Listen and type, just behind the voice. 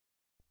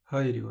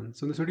Hi everyone.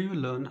 So in this video you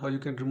will learn how you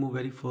can remove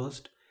very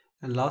first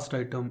and last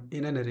item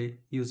in an array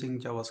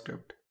using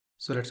JavaScript.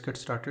 So let's get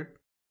started.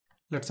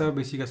 Let's have a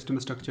basic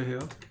HTML structure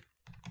here.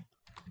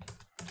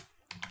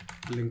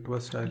 Link to a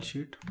style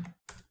sheet.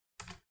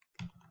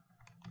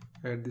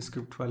 Add the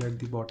script file at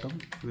the bottom,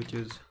 which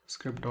is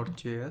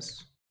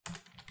script.js.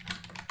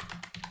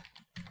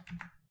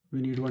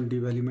 We need one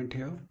div element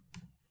here.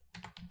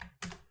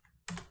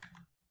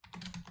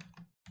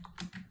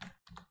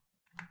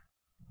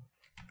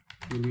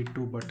 We need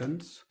two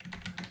buttons.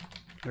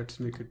 Let's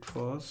make it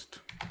first.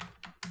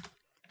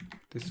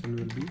 This one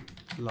will be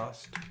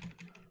last.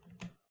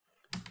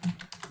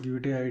 Give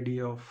it a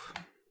ID of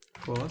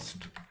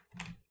first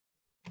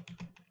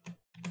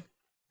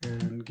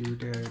and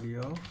give it a ID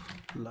of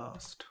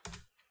last.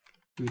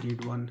 We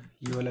need one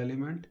UL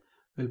element.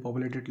 We'll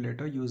populate it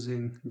later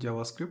using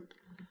JavaScript.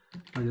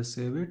 Now just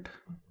save it.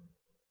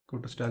 Go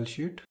to style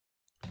sheet.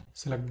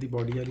 Select the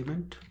body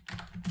element.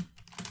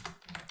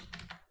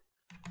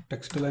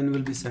 Text align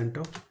will be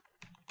center.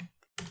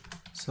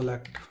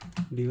 Select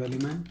div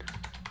element.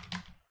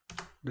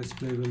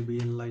 Display will be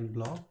inline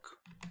block.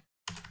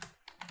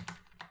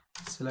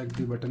 Select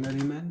the button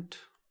element.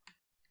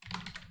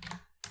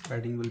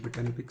 Padding will be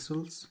 10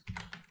 pixels.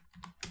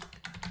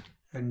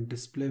 And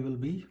display will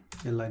be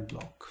inline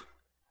block.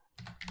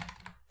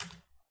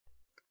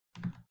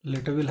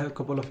 Later we'll have a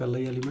couple of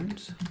li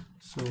elements.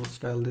 So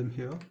style them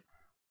here.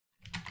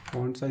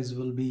 Font size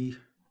will be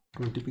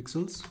 20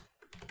 pixels.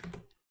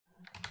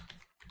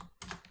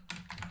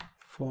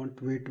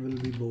 Font weight will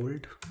be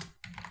bold.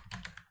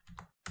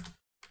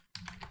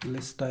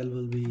 List style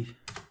will be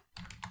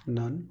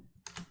none.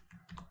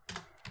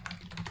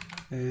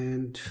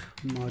 And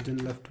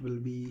margin left will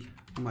be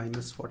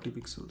minus 40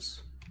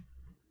 pixels.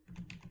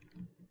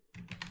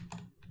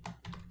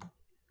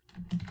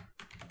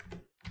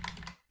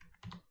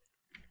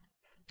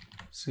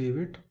 Save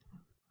it.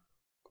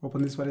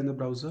 Open this file in the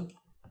browser.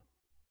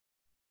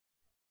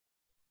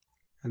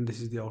 And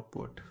this is the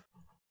output.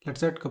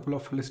 Let's add a couple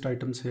of list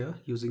items here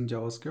using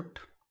JavaScript.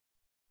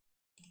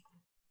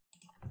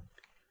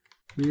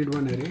 We need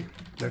one array.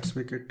 Let's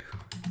make it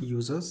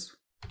users.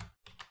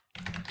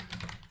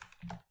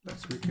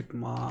 Let's make it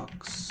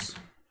Marks,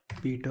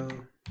 Peter,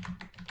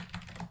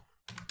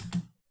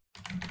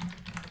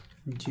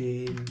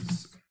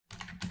 James,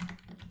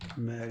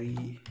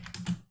 Mary,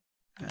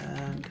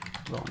 and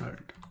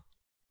Ronald.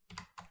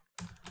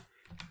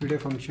 With a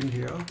function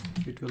here,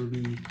 it will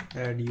be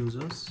add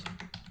users.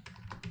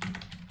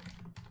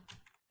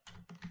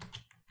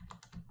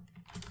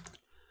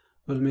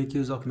 We'll make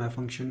use of map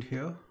function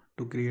here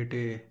to create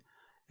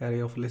a array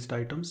of list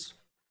items.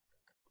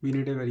 We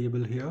need a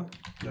variable here.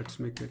 Let's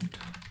make it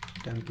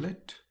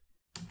template.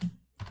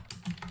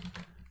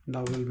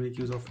 Now we'll make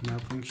use of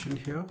map function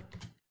here.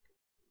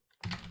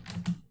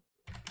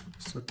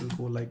 So it will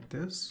go like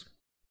this.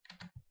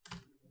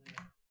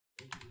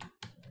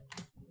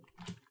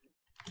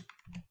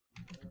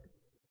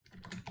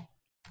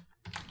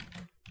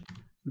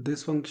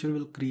 This function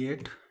will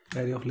create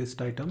array of list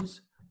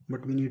items,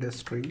 but we need a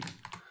string.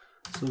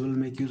 So we'll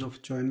make use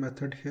of join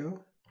method here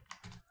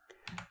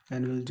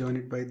and we'll join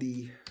it by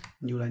the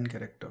new line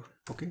character.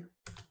 Okay.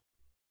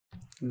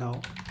 Now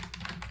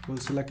we'll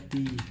select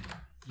the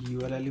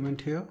UL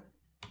element here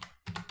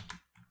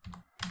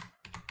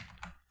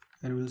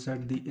and we'll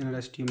set the inner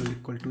HTML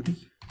equal to the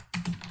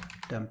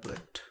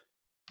template.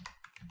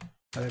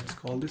 Now let's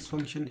call this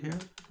function here.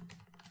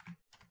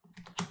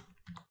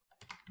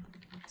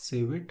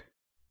 Save it.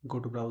 Go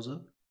to browser.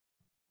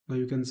 Now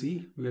you can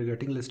see we are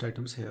getting list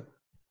items here.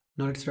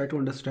 Now let's try to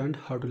understand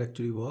how it will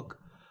actually work.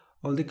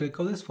 On the click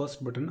of this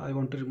first button, I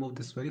want to remove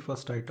this very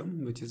first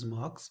item, which is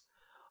Marks.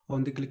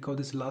 On the click of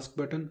this last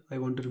button, I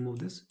want to remove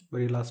this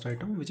very last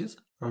item, which is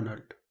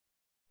Ronald.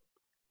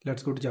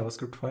 Let's go to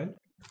JavaScript file.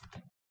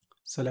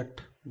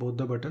 Select both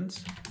the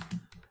buttons.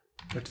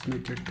 Let's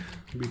make it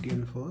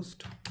btn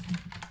first.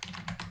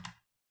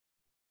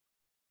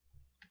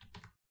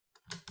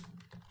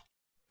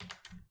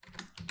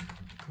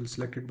 We'll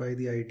select it by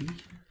the ID.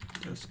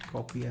 Just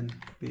copy and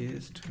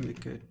paste,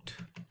 make it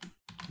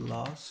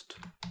last.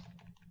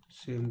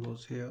 Same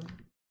goes here.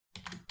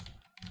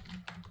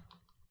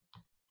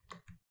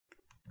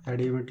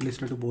 Add event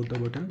listener to both the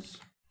buttons.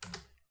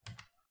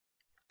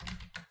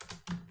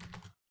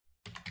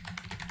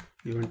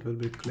 Event will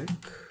be click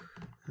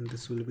and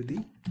this will be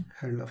the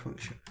handler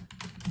function.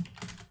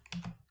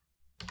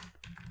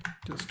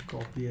 Just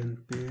copy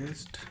and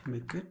paste,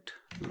 make it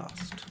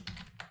last.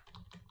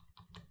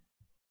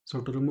 So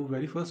to remove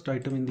very first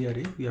item in the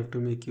array, we have to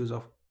make use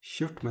of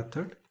shift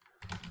method.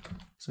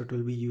 So it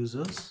will be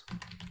users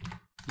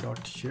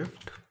dot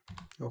shift.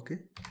 Okay.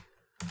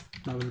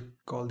 Now we'll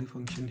call the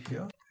function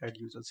here, add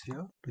users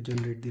here to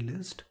generate the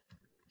list.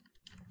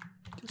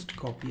 Just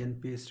copy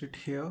and paste it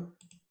here.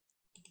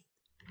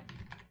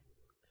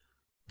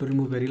 To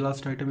remove very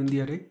last item in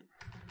the array,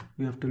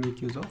 we have to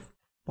make use of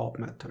pop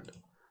method.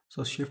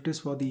 So shift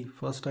is for the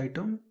first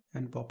item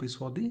and pop is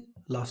for the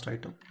last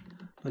item.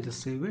 Now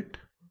just save it.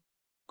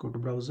 Go to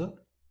browser,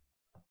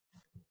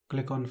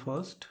 click on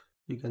first,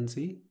 you can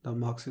see the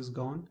marks is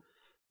gone.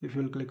 If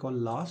you will click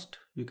on last,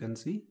 you can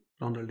see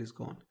Ronald is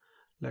gone.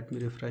 Let me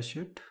refresh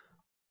it.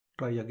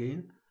 Try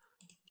again.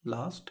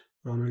 Last,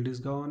 Ronald is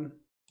gone.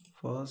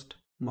 First,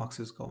 marks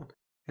is gone.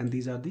 And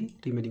these are the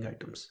remaining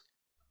items.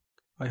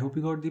 I hope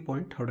you got the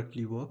point how it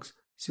actually works.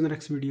 See you in the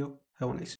next video. Have a nice day.